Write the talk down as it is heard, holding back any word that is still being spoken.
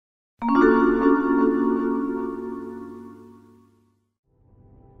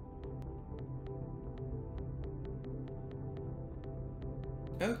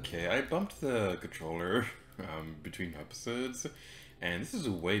Okay, I bumped the controller between episodes, and this is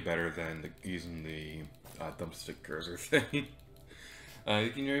way better than using the thumbstick cursor thing. You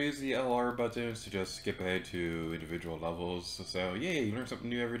can use the LR buttons to just skip ahead to individual levels, so yay, you learn something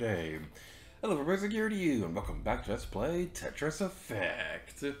new every day. Hello everybody, here to you, and welcome back to Let's Play Tetris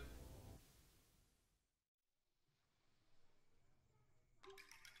Effect.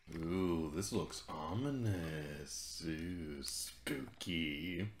 Ooh, this looks ominous. Ooh,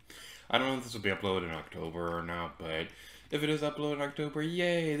 spooky. I don't know if this will be uploaded in October or not, but if it is uploaded in October,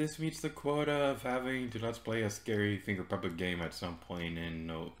 yay! This meets the quota of having to Let's Play a scary finger puppet game at some point in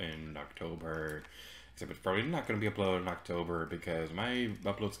October. Except it's probably not going to be uploaded in October because my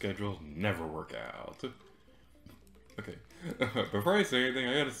upload schedules never work out. Okay, before I say anything,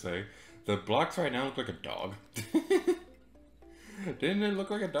 I gotta say, the blocks right now look like a dog. Didn't it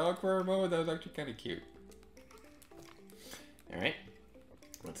look like a dog for a moment? That was actually kind of cute. Alright.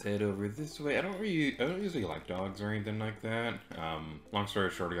 Let's head over this way. I don't usually like dogs or anything like that. Long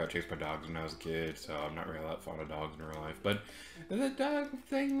story short, I got chased by dogs when I was a kid, so I'm not really that fond of dogs in real life. But the dog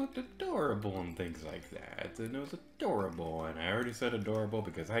thing looked adorable and things like that. And it was adorable, and I already said adorable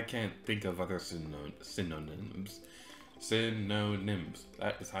because I can't think of other synonyms. Synonyms.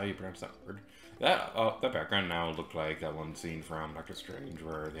 That is how you pronounce that word. That background now looked like that one scene from Doctor Strange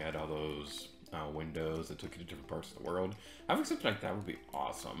where they had all those windows that took you to different parts of the world. Having something like that would be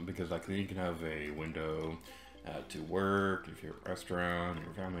awesome because like then you can have a window to work, if you're at a restaurant,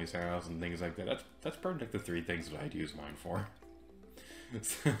 your family's house, and things like that. That's probably like the three things that I'd use mine for.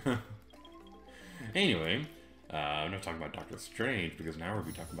 Anyway, I'm not talking about Doctor Strange because now we're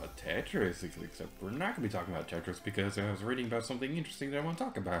going to be talking about Tetris, except we're not going to be talking about Tetris because I was reading about something interesting that I want to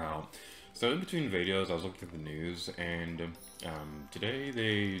talk about. So in between videos, I was looking at the news, and today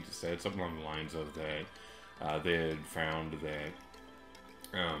they said something along the lines of that they had found that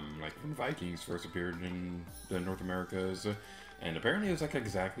like when Vikings first appeared in the North Americas, and apparently it was like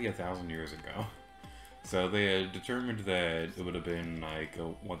exactly 1,000 years ago. So they had determined that it would have been like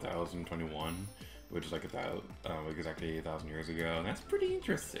 1021, which is like exactly 1,000 years ago, and that's pretty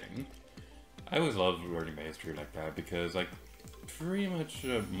interesting. I always loved learning about history like that because like pretty much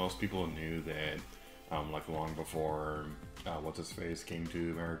most people knew that like long before what's-his-face came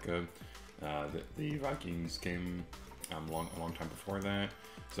to America, the Vikings came a long time before that.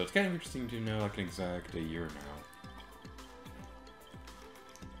 So it's kind of interesting to know like an exact year now.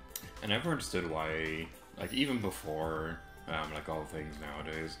 I never understood why, like even before like all the things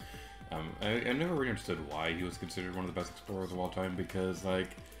nowadays, I never really understood why he was considered one of the best explorers of all time because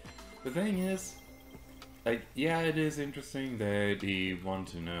like the thing is, like, yeah, it is interesting that he wanted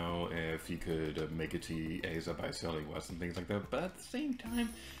to know if he could make it to Asia by sailing west and things like that, but at the same time,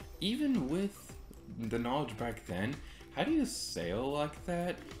 even with the knowledge back then, how do you sail like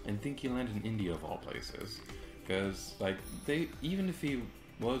that and think you land in India of all places? Because, like, even if he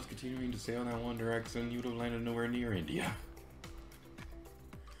was continuing to sail in that one direction, you would have landed nowhere near India.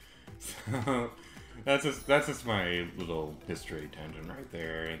 So, that's just my little history tangent right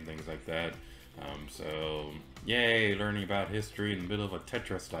there and things like that. So, yay, learning about history in the middle of a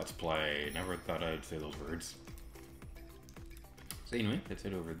Tetris Let's Play. Never thought I'd say those words. So anyway, let's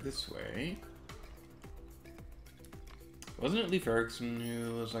head over this way. Wasn't it Leif Erikson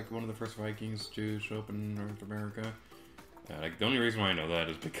who was like one of the first Vikings to show up in North America? Like the only reason why I know that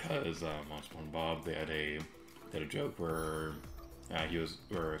is because on SpongeBob they had a joke where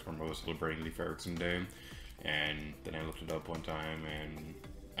SpongeBob was celebrating Leif Erikson Day, and then I looked it up one time and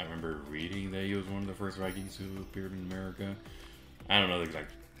I remember reading that he was one of the first Vikings who appeared in America. I don't know the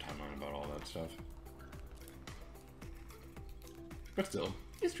exact timeline about all that stuff. But still,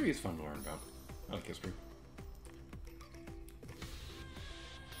 history is fun to learn about. I like history.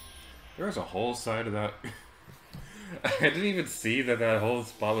 There was a whole side of that. I didn't even see that whole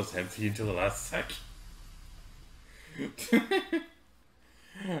spot was empty until the last second.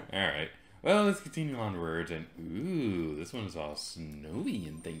 Alright. Well, let's continue onwards, and ooh, this one is all snowy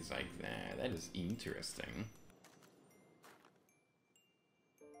and things like that. That is interesting.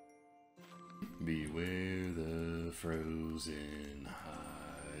 Beware the frozen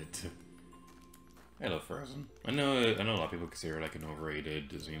heart. I love Frozen. I know a lot of people consider it like an overrated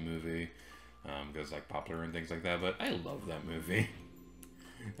Disney movie, because like popular and things like that, but I love that movie.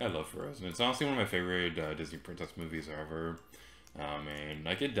 I love Frozen. It's honestly one of my favorite Disney princess movies ever. And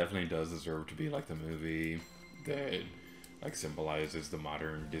like it definitely does deserve to be like the movie that like symbolizes the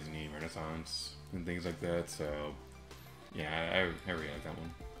modern Disney Renaissance and things like that. So yeah, I really like that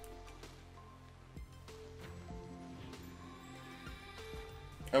one.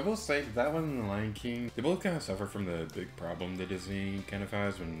 I will say that one and The Lion King, they both kind of suffer from the big problem that Disney kind of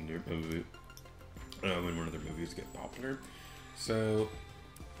has when when one of their movies get popular. So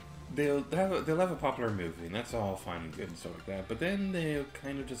they'll have a popular movie, and that's all fine and good and stuff like that. But then they'll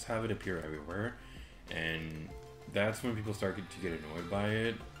kind of just have it appear everywhere, and that's when people start to get annoyed by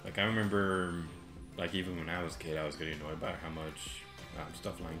it. Like I remember, like even when I was a kid, I was getting annoyed by how much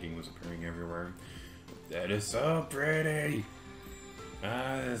stuff Lion King was appearing everywhere. That is so pretty.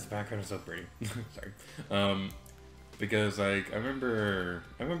 This background is so pretty. Sorry. Because like I remember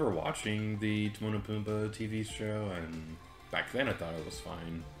watching the Timon and Pumbaa TV show, and back then I thought it was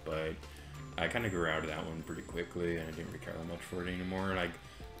fine, but I kind of grew out of that one pretty quickly, and I didn't really care that much for it anymore. Like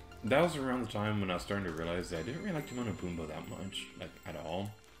that was around the time when I was starting to realize that I didn't really like Timon and Pumbaa that much, like at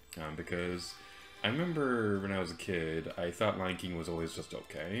all, because I remember when I was a kid, I thought Lion King was always just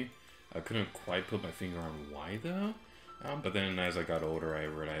okay. I couldn't quite put my finger on why though. But then as I got older, I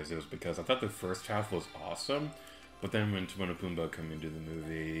realized it was because I thought the first half was awesome, but then when Timon and Pumbaa come into the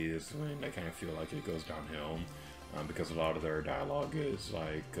movie is when I kind of feel like it goes downhill, because a lot of their dialogue is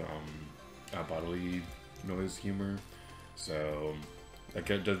like bodily noise humor. So like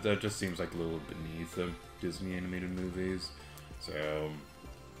that just seems like a little beneath the Disney animated movies. So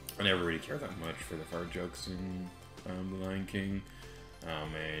I never really cared that much for the fart jokes in The Lion King.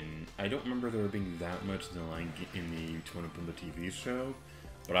 And I don't remember there being that much in the Timon and Pumbaa TV show,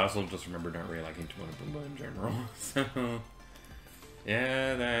 but I also just remember not really liking Timon and Pumbaa in general. So,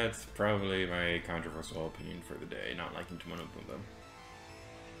 yeah, that's probably my controversial opinion for the day, not liking Timon and Pumbaa.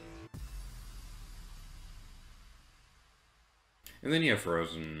 And then you have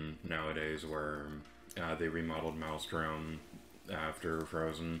Frozen nowadays, where they remodeled Maelstrom after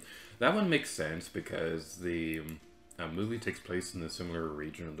Frozen. That one makes sense because the movie takes place in the similar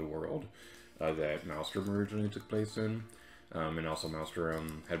region of the world that Maelstrom originally took place in. And also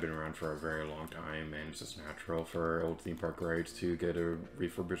Maelstrom had been around for a very long time, and it's just natural for old theme park rides to get a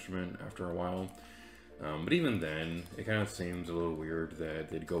refurbishment after a while. But even then, it kind of seems a little weird that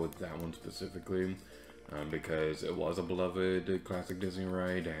they'd go with that one specifically, because it was a beloved classic Disney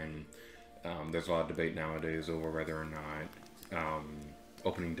ride, and there's a lot of debate nowadays over whether or not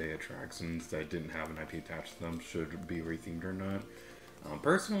opening day attractions that didn't have an IP attached to them should be rethemed or not.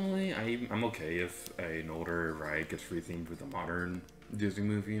 Personally, I'm okay if an older ride gets rethemed with a modern Disney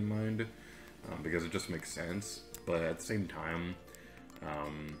movie in mind, because it just makes sense. But at the same time,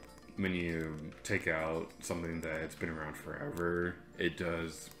 when you take out something that's been around forever, it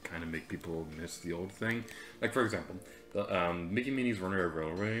does kind of make people miss the old thing. Like for example, the Mickey Minnie's Runaway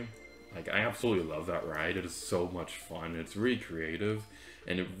Railway. Like I absolutely love that ride. It is so much fun. It's really creative,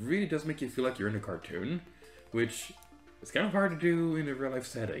 and it really does make you feel like you're in a cartoon, which is kind of hard to do in a real life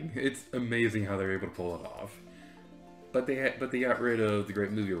setting. It's amazing how they're able to pull it off. But they got rid of the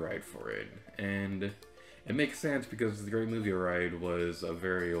Great Movie Ride for it, and it makes sense because the Great Movie Ride was a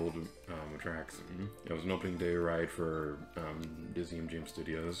very old attraction. It was an opening day ride for Disney MGM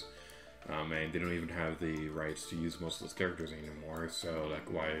Studios. And they don't even have the rights to use most of those characters anymore, so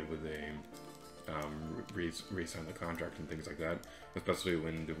like why would they re-sign the contract and things like that, especially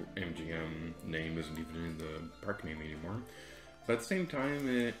when the MGM name isn't even in the park name anymore. But at the same time,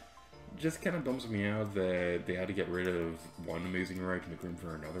 it just kind of bums me out that they had to get rid of one amazing ride to make room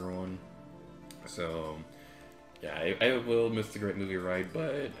for another one. So yeah, I will miss the Great Movie Ride,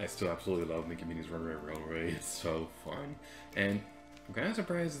 but I still absolutely love Mickey Minnie's Runaway Railway. It's so fun. And I'm kind of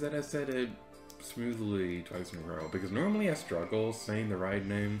surprised that I said it smoothly twice in a row, because normally I struggle saying the ride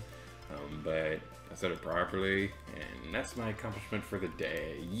name, but I said it properly, and that's my accomplishment for the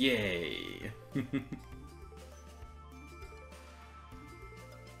day. Yay! But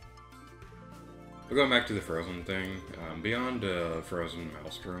going back to the Frozen thing, beyond Frozen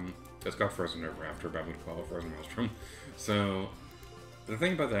Maelstrom, it's got Frozen Ever After, but I'm going to call it Frozen Maelstrom. So the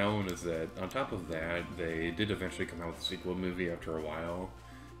thing about that one is that, on top of that, they did eventually come out with a sequel movie after a while,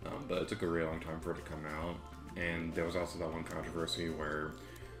 but it took a really long time for it to come out. And there was also that one controversy where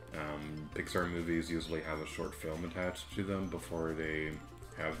Pixar movies usually have a short film attached to them before they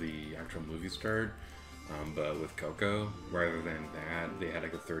have the actual movie start. But with Coco, rather than that, they had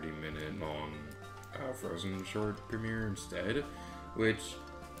like a 30-minute long Frozen short premiere instead, which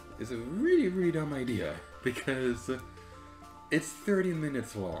is a really, really dumb idea, because it's 30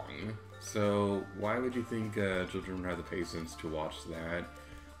 minutes long. So why would you think children would have the patience to watch that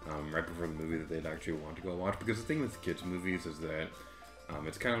right before the movie that they'd actually want to go watch? Because the thing with kids' movies is that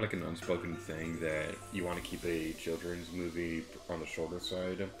it's kind of like an unspoken thing that you want to keep a children's movie on the shorter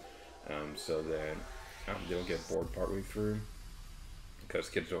side, so that they don't get bored partway through. Because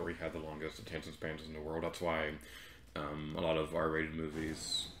kids don't really have the longest attention spans in the world. That's why A lot of R-rated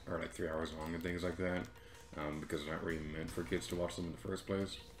movies are like 3 hours long and things like that, because they're not really meant for kids to watch them in the first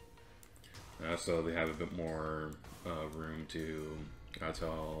place. So they have a bit more room to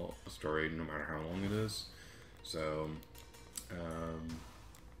tell a story no matter how long it is. So,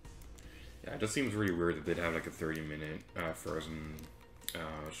 yeah, it just seems really weird that they'd have like a 30-minute Frozen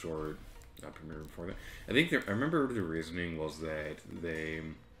short premiere before that. I think I remember the reasoning was that it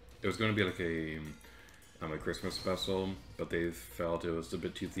was going to be like a Christmas special, but they felt it was a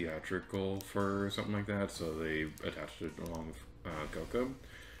bit too theatrical for something like that, so they attached it along with Coco.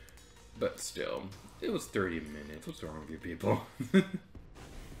 But still, it was 30 minutes. What's wrong with you people?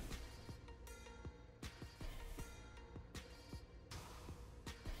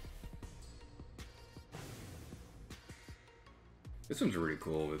 This one's really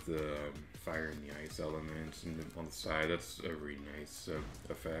cool with the fire and the ice elements and on the side. That's a really nice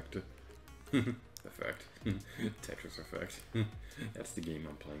effect. Effect. Tetris Effect. That's the game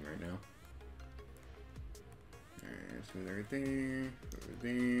I'm playing right now. Alright, so right there, right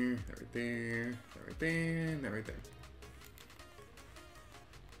there, right there, right there, right there.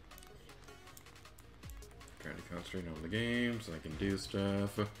 Trying to concentrate on the game so I can do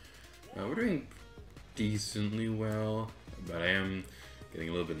stuff. We're doing decently well, but I am getting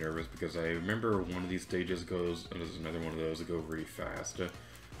a little bit nervous because I remember one of these stages goes, and there's another one of those that go really fast.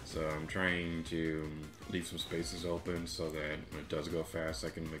 So I'm trying to leave some spaces open so that when it does go fast, I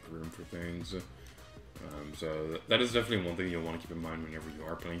can make room for things. So that is definitely one thing you'll want to keep in mind whenever you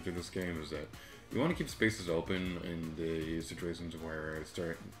are playing through this game, is that you want to keep spaces open in the situations where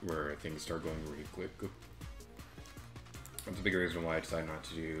things start going really quick. That's a big reason why I decided not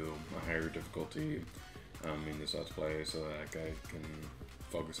to do a higher difficulty in this Let's Play, so that I can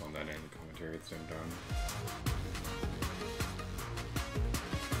focus on that and the commentary at the same time.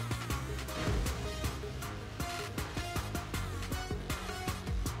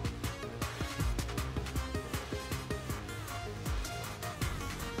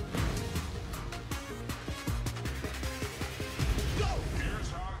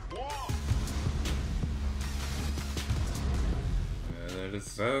 That is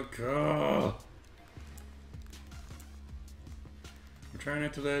so cool! I'm trying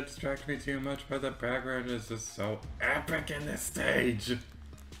not to let it distract me too much, but the background is just so epic in this stage!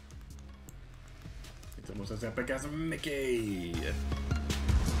 It's almost as epic as Mickey!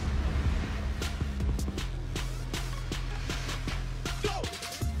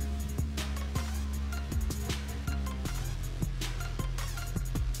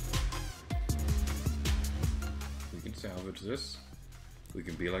 We can salvage this. We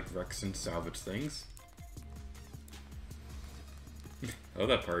can be like Rex and salvage things. Oh,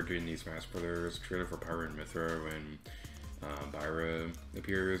 that part during the Smash Brothers trailer for Pyra and Mythra when Pyra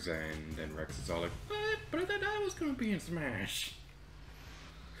appears and then Rex is all like, "What? But I thought I was gonna be in Smash."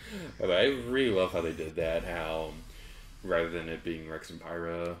 But I really love how they did that. How rather than it being Rex and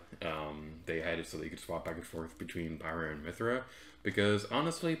Pyra, they had it so they could swap back and forth between Pyra and Mythra. Because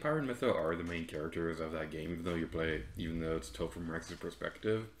honestly, Pyra and Mythra are the main characters of that game, even though it's told from Rex's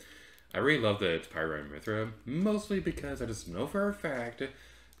perspective. I really love that it's Pyra and Mythra, mostly because I just know for a fact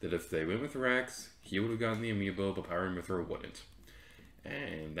that if they went with Rex, he would have gotten the amiibo, but Pyra and Mythra wouldn't.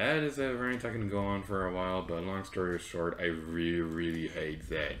 And that is a rant I can go on for a while, but long story short, I really, really hate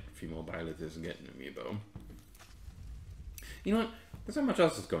that female Byleth isn't getting an amiibo. You know what? There's not much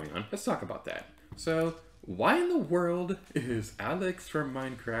else that's going on. Let's talk about that. So, why in the world is Alex from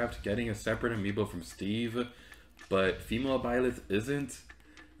Minecraft getting a separate amiibo from Steve, but female Byleth isn't?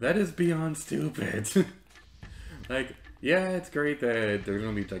 That is beyond stupid. Like, yeah, it's great that there's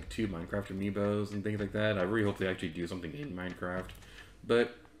gonna be like 2 Minecraft amiibos and things like that. I really hope they actually do something in Minecraft.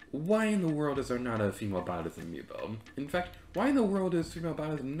 But why in the world is there not a female Byleth amiibo? In fact, why in the world is female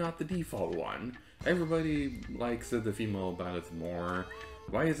Byleth not the default one? Everybody likes the female Byleth more.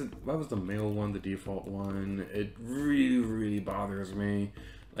 Why was the male one the default one? It really, really bothers me.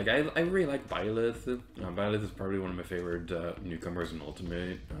 Like, I really like Byleth. Byleth is probably one of my favorite newcomers in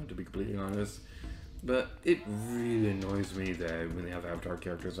Ultimate, to be completely honest. But it really annoys me that when they have avatar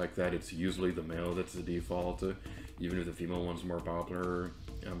characters like that, it's usually the male that's the default, even if the female one's more popular.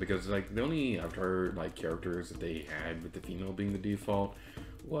 Because, like, the only avatar, like, characters that they had with the female being the default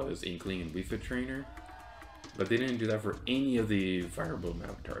was Inkling and Wii Fit Trainer. But they didn't do that for any of the Fire Emblem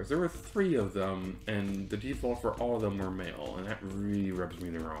avatars. There were 3 of them, and the default for all of them were male, and that really rubs me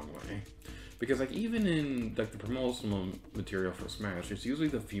the wrong way. Because, like, even in, like, the promotional material for Smash, it's usually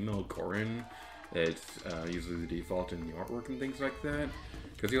the female Corrin that's usually the default in the artwork and things like that.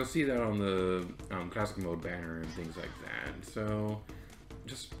 Because you'll see that on the Classic Mode banner and things like that. So,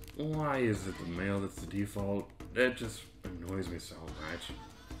 just, why is it the male that's the default? That just annoys me so much.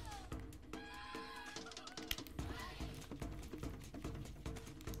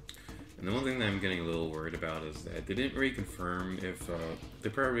 And the one thing that I'm getting a little worried about is that they didn't really confirm if, they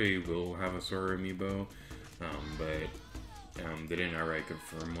probably will have a Sora amiibo, but they didn't outright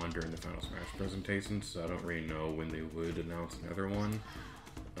confirm one during the Final Smash presentation, so I don't really know when they would announce another one.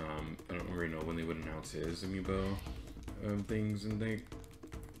 I don't really know when they would announce his amiibo things and things.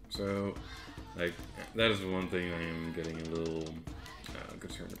 So, like, that is one thing I am getting a little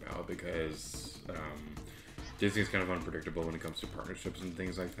concerned about, because Disney's kind of unpredictable when it comes to partnerships and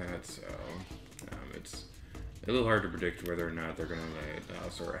things like that, so it's a little hard to predict whether or not they're going to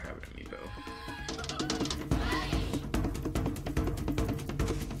let Sora have an amiibo.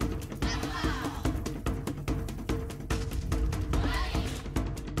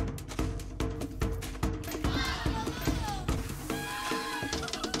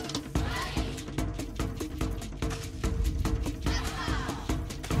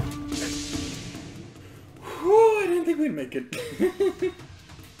 We'd make it.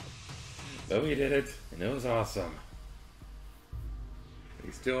 But we did it, and it was awesome.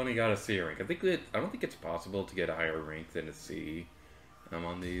 We still only got a C rank. I don't think it's possible to get a higher rank than a C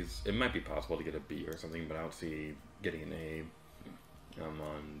on these. It might be possible to get a B or something, but I don't see getting an A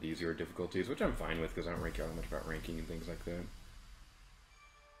on the easier difficulties, which I'm fine with because I don't really care that much about ranking and things like that.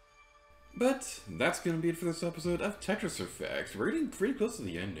 But that's going to be it for this episode of Tetris Effect. We're getting pretty close to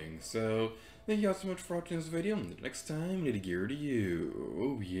the ending, so thank you all so much for watching this video, and next time, it'll gear to you.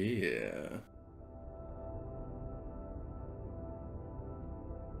 Oh yeah.